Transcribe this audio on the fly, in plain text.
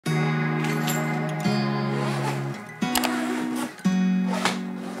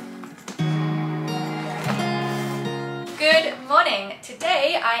morning!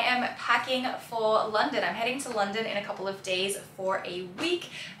 Today I am packing for London. I'm heading to London in a couple of days for a week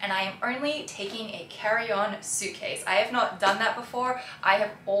and I am only taking a carry-on suitcase. I have not done that before. I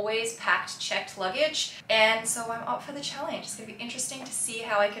have always packed checked luggage and so I'm up for the challenge. It's going to be interesting to see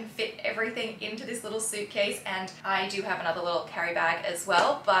how I can fit everything into this little suitcase, and I do have another little carry bag as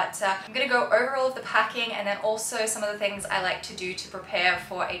well, but I'm going to go over all of the packing and then also some of the things I like to do to prepare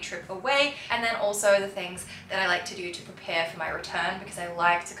for a trip away, and then also the things that I like to do to prepare for my return, because I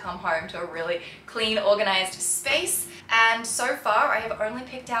like to come home to a really clean, organized space. And so far I have only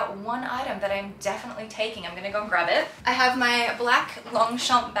picked out one item that I'm definitely taking. I'm gonna go and grab it. I have my black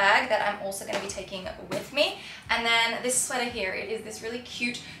Longchamp bag that I'm also gonna be taking with me. And then this sweater here, it is this really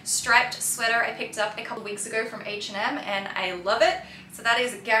cute striped sweater I picked up a couple weeks ago from H&M and I love it. So that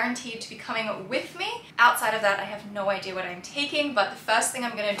is guaranteed to be coming with me. Outside of that, I have no idea what I'm taking, but the first thing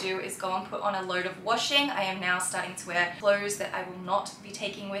I'm gonna do is go and put on a load of washing. I am now starting to wear clothes that I will not be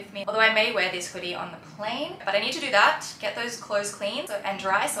taking with me, although I may wear this hoodie on the plane, but I need to do that, get those clothes clean and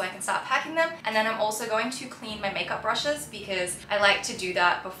dry so I can start packing them. And then I'm also going to clean my makeup brushes because I like to do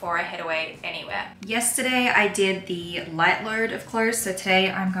that before I head away anywhere. Yesterday I did the light load of clothes, so today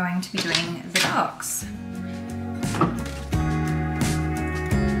I'm going to be doing the darks.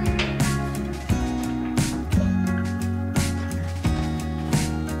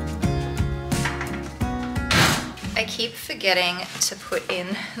 I keep forgetting to put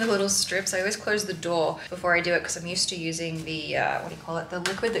in the little strips. I always close the door before I do it because I'm used to using the, what do you call it, the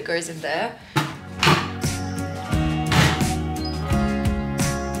liquid that goes in there.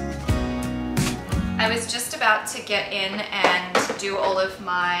 I was just about to get in and do all of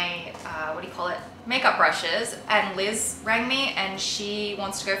my, what do you call it, makeup brushes, and Liz rang me and she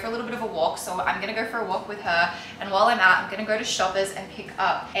wants to go for a little bit of a walk, so I'm gonna go for a walk with her, and while I'm out I'm gonna go to Shoppers and pick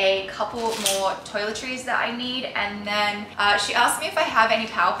up a couple more toiletries that I need. And then she asked me if I have any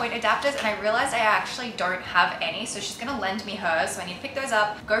PowerPoint adapters and I realized I actually don't have any, so she's gonna lend me hers, so I need to pick those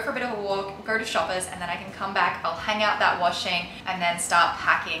up, go for a bit of a walk, go to Shoppers, and then I can come back, I'll hang out that washing and then start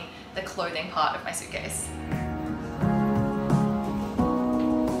packing the clothing part of my suitcase.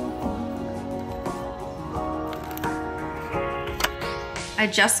 I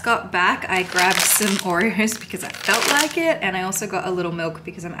just got back. I grabbed some Oreos because I felt like it, and I also got a little milk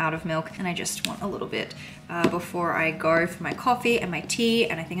because I'm out of milk and I just want a little bit before I go for my coffee and my tea,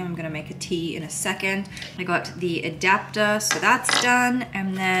 and I think I'm gonna make a tea in a second. I got the adapter, so that's done.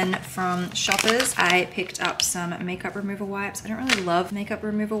 And then from Shoppers, I picked up some makeup remover wipes. I don't really love makeup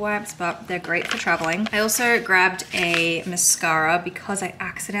remover wipes, but they're great for traveling. I also grabbed a mascara because I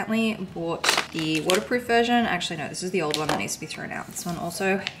accidentally bought the waterproof version. Actually, no, this is the old one that needs to be thrown out. This one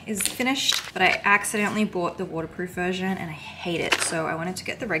also is finished, but I accidentally bought the waterproof version and I hate it, so I wanted to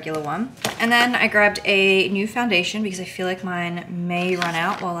get the regular one. And then I grabbed a new foundation because I feel like mine may run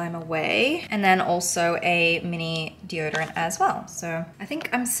out while I'm away, and then also a mini deodorant as well. So I think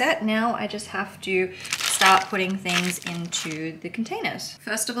I'm set now. I just have to start putting things into the containers.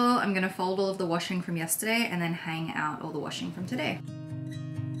 First of all, I'm gonna fold all of the washing from yesterday and then hang out all the washing from today.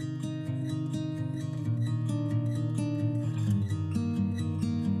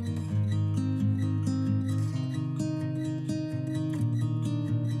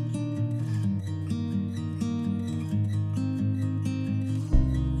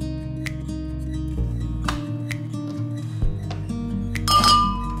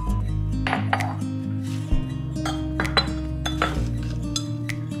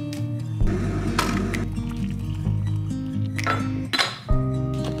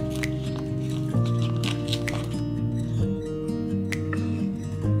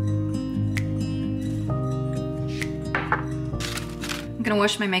 I'm gonna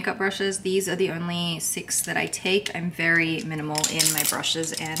wash my makeup brushes. These are the only 6 that I take. I'm very minimal in my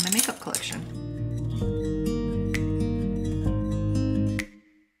brushes and my makeup collection.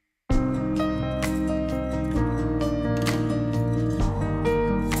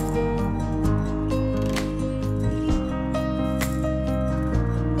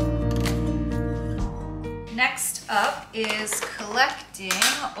 Next up is collecting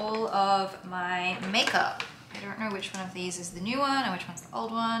all of my makeup. I don't know which one of these is the new one and which one's the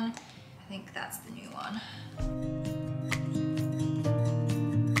old one. I think that's the new one.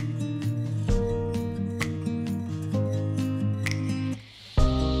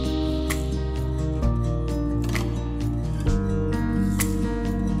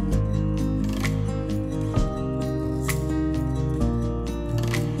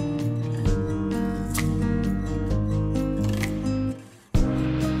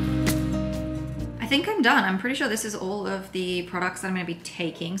 think I'm done. I'm pretty sure this is all of the products that I'm going to be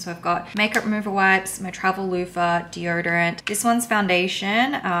taking. So I've got makeup remover wipes, my travel loofah, deodorant. This one's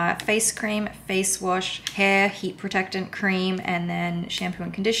foundation, face cream, face wash, hair heat protectant cream, and then shampoo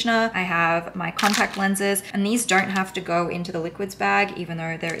and conditioner. I have my contact lenses, and these don't have to go into the liquids bag even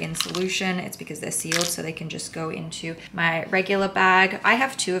though they're in solution. It's because they're sealed, so they can just go into my regular bag. I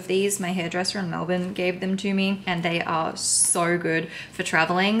have two of these. My hairdresser in Melbourne gave them to me, and they are so good for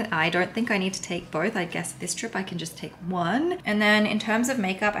traveling. I don't think I need to take both. I guess this trip I can just take one. And then in terms of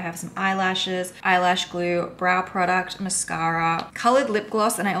makeup, I have some eyelashes, eyelash glue, brow product, mascara, colored lip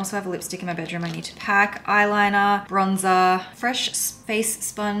gloss, and I also have a lipstick in my bedroom I need to pack, eyeliner, bronzer, fresh face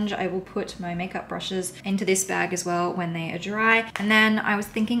sponge. I will put my makeup brushes into this bag as well when they are dry. And then I was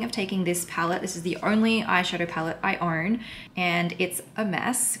thinking of taking this palette. This is the only eyeshadow palette I own, and it's a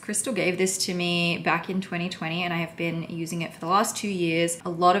mess. Crystal gave this to me back in 2020, and I have been using it for the last 2 years. A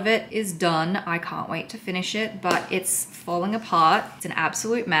lot of it is done. I can't wait to finish it, but it's falling apart. It's an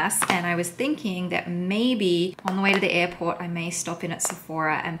absolute mess, and I was thinking that maybe on the way to the airport, I may stop in at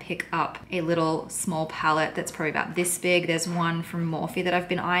Sephora and pick up a little small palette that's probably about this big. There's one from Morphe that I've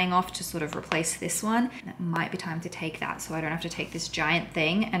been eyeing off to sort of replace this one. And it might be time to take that so I don't have to take this giant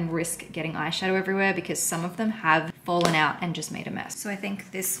thing and risk getting eyeshadow everywhere, because some of them have fallen out and just made a mess. So I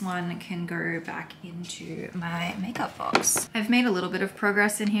think this one can go back into my makeup box. I've made a little bit of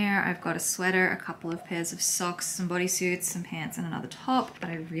progress in here. I've got a sweater, a couple of pairs of socks, some bodysuits, some pants, and another top, but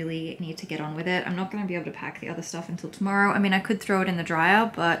I really need to get on with it. I'm not going to be able to pack the other stuff until tomorrow. I mean, I could throw it in the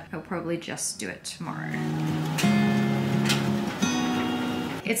dryer, but I'll probably just do it tomorrow.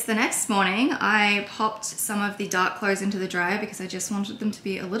 It's the next morning. I popped some of the dark clothes into the dryer because I just wanted them to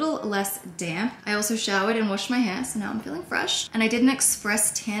be a little less damp. I also showered and washed my hair, so now I'm feeling fresh. And I did an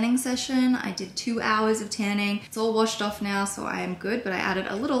express tanning session. I did 2 hours of tanning. It's all washed off now, so I am good, but I added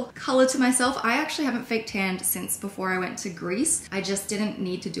a little color to myself. I actually haven't fake tanned since before I went to Greece. I just didn't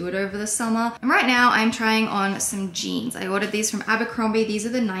need to do it over the summer. And right now I'm trying on some jeans. I ordered these from Abercrombie. These are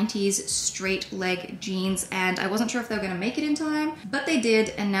the 90s straight leg jeans, and I wasn't sure if they were gonna make it in time, but they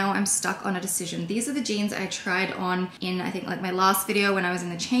did, and now I'm stuck on a decision. These are the jeans I tried on in, I think, like my last video when I was in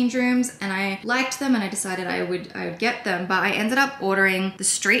the change rooms, and I liked them and I decided I would get them, but I ended up ordering the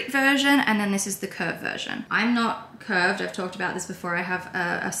straight version, and then this is the curved version. I'm not curved. I've talked about this before. I have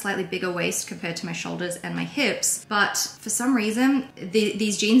a slightly bigger waist compared to my shoulders and my hips, but for some reason,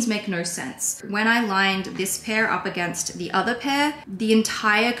 these jeans make no sense. When I lined this pair up against the other pair, the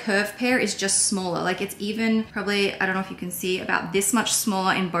entire curved pair is just smaller. Like, it's even probably, I don't know if you can see, about this much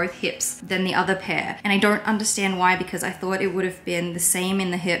smaller in both hips than the other pair. And I don't understand why, because I thought it would have been the same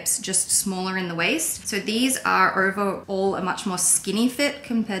in the hips, just smaller in the waist. So these are overall a much more skinny fit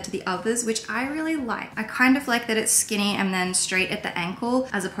compared to the others, which I really like. I kind of like that it's skinny and then straight at the ankle,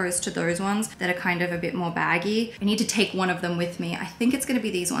 as opposed to those ones that are kind of a bit more baggy. I need to take one of them with me. I think it's gonna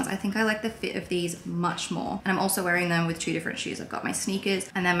be these ones. I think I like the fit of these much more. And I'm also wearing them with 2 different shoes. I've got my sneakers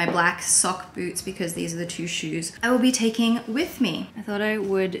and then my black sock boots, because these are the 2 shoes I will be taking with me. I thought I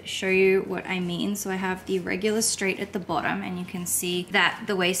would show you what I mean. So I have the regular straight at the bottom, and you can see that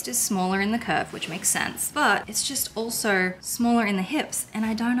the waist is smaller in the curve, which makes sense, but it's just also smaller in the hips, and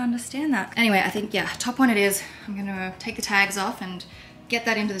I don't understand that. Anyway, I think, yeah, top one it is. I'm gonna take the tags off and get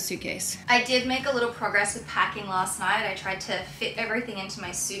that into the suitcase. I did make a little progress with packing last night. I tried to fit everything into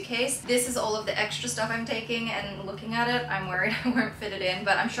my suitcase. This is all of the extra stuff I'm taking, and looking at it, I'm worried I won't fit it in,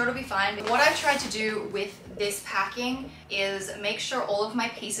 but I'm sure it'll be fine. What I've tried to do with this packing is make sure all of my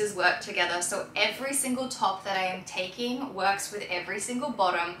pieces work together. So every single top that I am taking works with every single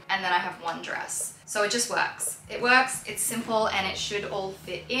bottom, and then I have one dress. So it just works. It works, it's simple, and it should all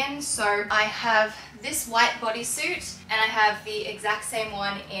fit in. So I have this white bodysuit, and I have the exact same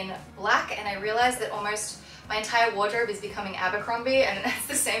one in black, and I realized that almost my entire wardrobe is becoming Abercrombie, and that's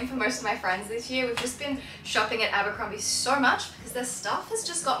the same for most of my friends this year. We've just been shopping at Abercrombie so much because their stuff has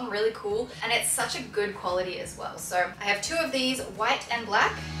just gotten really cool, and it's such a good quality as well. So I have 2 of these, white and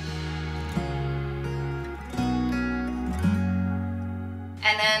black.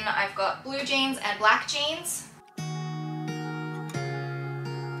 And then I've got blue jeans and black jeans.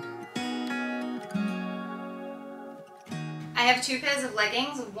 I have 2 pairs of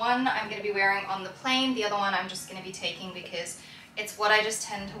leggings. One I'm going to be wearing on the plane, the other one I'm just going to be taking because It's what I just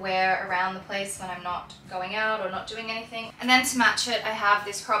tend to wear around the place when I'm not going out or not doing anything. And then to match it, I have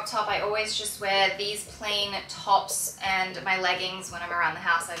this crop top. I always just wear these plain tops and my leggings when I'm around the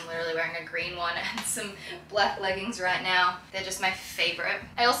house. I'm literally wearing a green one and some black leggings right now. They're just my favorite.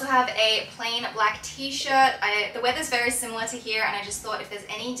 I also have a plain black t-shirt. The weather's very similar to here, and I just thought if there's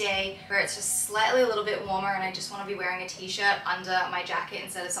any day where it's just slightly a little bit warmer and I just want to be wearing a t-shirt under my jacket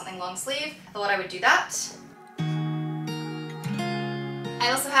instead of something long sleeve, I thought I would do that. I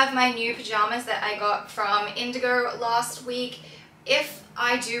also have my new pajamas that I got from Indigo last week. If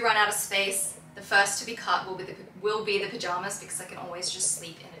I do run out of space, the first to be cut will be the pajamas, because I can always just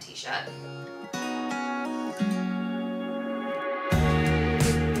sleep in a t-shirt.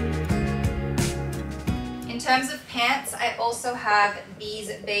 In terms of pants, I also have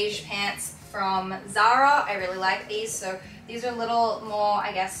these beige pants from Zara. I really like these. So these are a little more,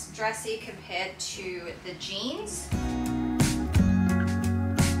 I guess, dressy compared to the jeans.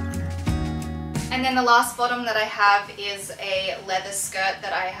 And then the last bottom that I have is a leather skirt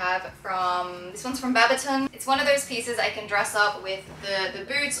that I have from, this one's from Babaton. It's one of those pieces I can dress up with the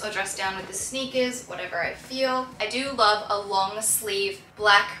boots or dress down with the sneakers, whatever I feel. I do love a long sleeve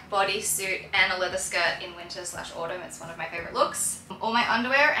black bodysuit and a leather skirt in winter/autumn. It's one of my favorite looks. All my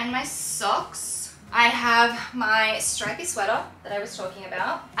underwear and my socks. I have my stripy sweater that I was talking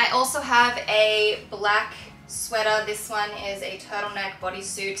about. I also have a black sweater. This one is a turtleneck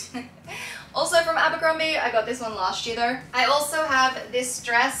bodysuit. Also from Abercrombie. I got this one last year though. I also have this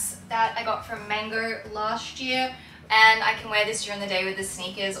dress that I got from Mango last year, and I can wear this during the day with the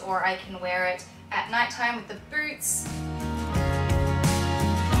sneakers, or I can wear it at nighttime with the boots.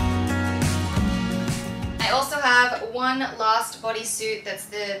 I also have one last bodysuit that's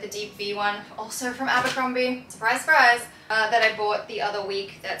the deep V one, also from Abercrombie. Surprise, surprise. That I bought the other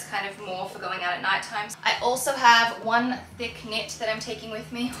week that's kind of more for going out at night times. I also have one thick knit that I'm taking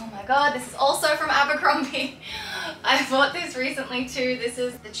with me. Oh my god, this is also from Abercrombie. I bought this recently too. This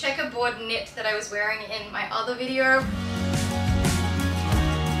is the checkerboard knit that I was wearing in my other video.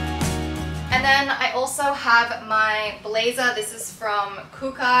 And then I also have my blazer. This is from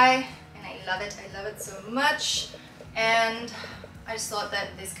Kukai, and I love it so much. And I just thought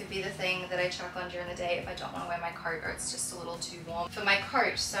that this could be the thing that I chuck on during the day if I don't want to wear my coat, or it's just a little too warm for my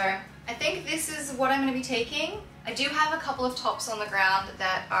coat. So I think this is what I'm going to be taking. I do have a couple of tops on the ground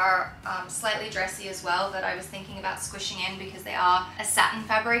that are slightly dressy as well that I was thinking about squishing in, because they are a satin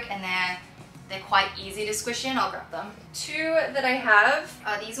fabric and they're quite easy to squish in. I'll grab them. Two that I have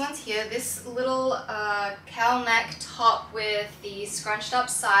are these ones here. This little cowl neck top with the scrunched up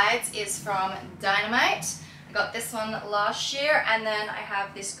sides is from Dynamite. I got this one last year, and then I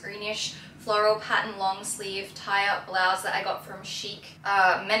have this greenish floral pattern long sleeve tie-up blouse that I got from Chic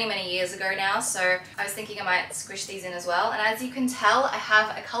many years ago now, so I was thinking I might squish these in as well. And as you can tell, I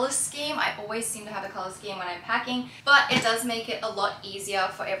have a color scheme. I always seem to have a color scheme when I'm packing, but it does make it a lot easier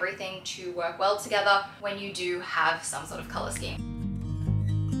for everything to work well together when you do have some sort of color scheme.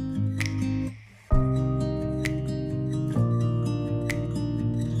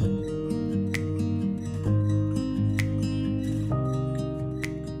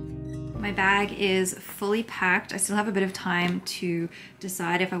 My bag is fully packed. I still have a bit of time to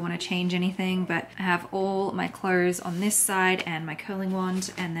decide if I want to change anything, but I have all my clothes on this side and my curling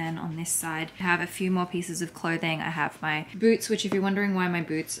wand, and then on this side I have a few more pieces of clothing. I have my boots, which if you're wondering why my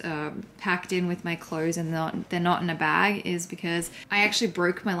boots are packed in with my clothes and they're not in a bag, is because I actually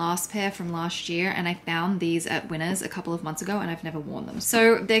broke my last pair from last year, and I found these at Winners a couple of months ago and I've never worn them.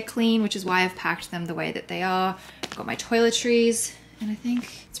 So they're clean, which is why I've packed them the way that they are. I've got my toiletries, and I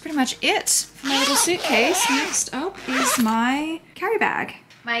think it's pretty much it for my little suitcase. Next up is my carry bag.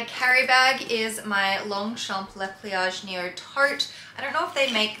 My carry bag is my Longchamp Le Pliage Neo tote. I don't know if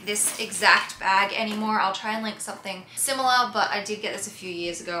they make this exact bag anymore. I'll try and link something similar, but I did get this a few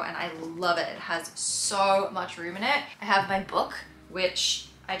years ago and I love it. It has so much room in it. I have my book, which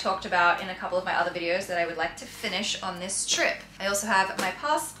I talked about in a couple of my other videos that I would like to finish on this trip. I also have my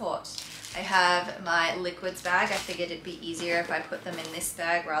passport. I have my liquids bag. I figured it'd be easier if I put them in this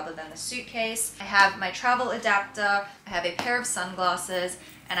bag rather than the suitcase. I have my travel adapter. I have a pair of sunglasses,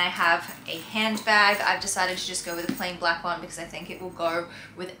 and I have a handbag. I've decided to just go with a plain black one because I think it will go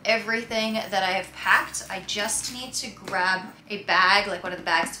with everything that I have packed. I just need to grab a bag, like one of the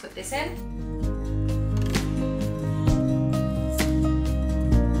bags to put this in.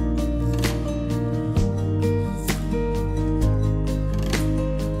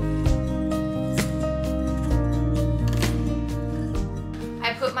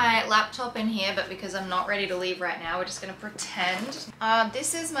 laptop in here, but because I'm not ready to leave right now, we're just gonna pretend.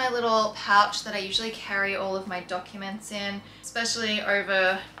 This is my little pouch that I usually carry all of my documents in, especially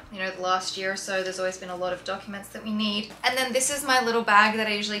over, you know, the last year or so. There's always been a lot of documents that we need. And then this is my little bag that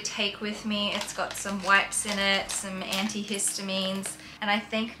I usually take with me. It's got some wipes in it, some antihistamines, and I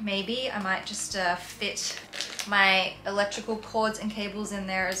think maybe I might just fit my electrical cords and cables in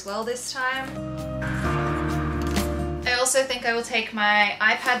there as well this time. I also think I will take my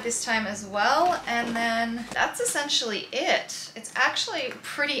iPad this time as well, and then that's essentially it. It's actually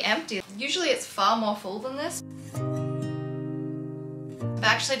pretty empty. Usually it's far more full than this. I've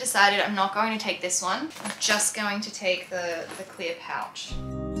actually decided I'm not going to take this one. I'm just going to take the clear pouch.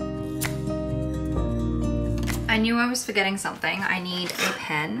 I knew I was forgetting something. I need a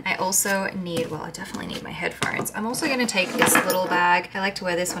pen. I also need, well, I definitely need my headphones. I'm also gonna take this little bag. I like to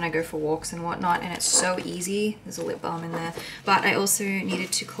wear this when I go for walks and whatnot, and it's so easy. There's a lip balm in there. But I also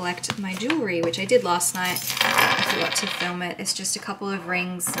needed to collect my jewelry, which I did last night. I forgot to film it. It's just a couple of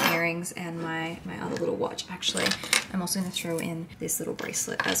rings, earrings, and my other little watch. Actually, I'm also gonna throw in this little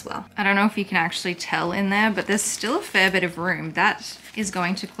bracelet as well. I don't know if you can actually tell in there, but there's still a fair bit of room. That is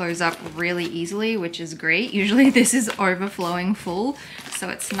going to close up really easily, which is great. Usually this is overflowing full, so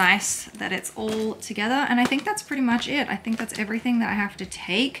it's nice that it's all together. And I think that's pretty much it. I think that's everything that I have to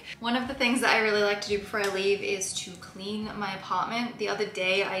take. One of the things that I really like to do before I leave is to clean my apartment. The other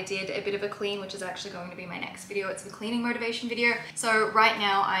day I did a bit of a clean, which is actually going to be my next video. It's the cleaning motivation video. So right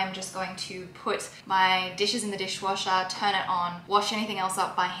now I'm just going to put my dishes in the dishwasher, turn it on, wash anything else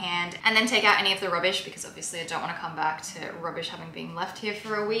up by hand, and then take out any of the rubbish, because obviously I don't want to come back to rubbish having been left here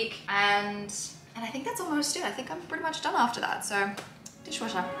for a week. And I think that's almost it. I think I'm pretty much done after that. So,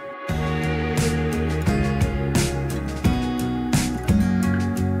 dishwasher.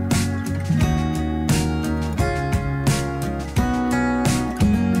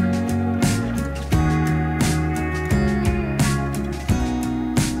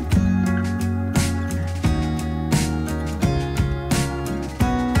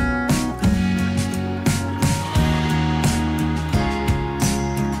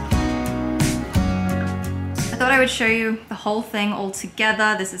 I thought I would show you the whole thing all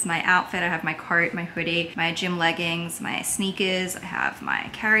together. This is my outfit. I have my coat, my hoodie, my gym leggings, my sneakers. I have my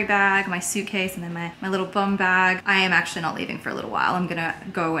carry bag, my suitcase, and then my little bum bag. I am actually not leaving for a little while. I'm gonna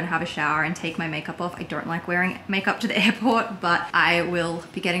go and have a shower and take my makeup off. I don't like wearing makeup to the airport, but I will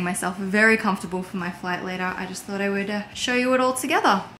be getting myself very comfortable for my flight later. I just thought I would show you it all together.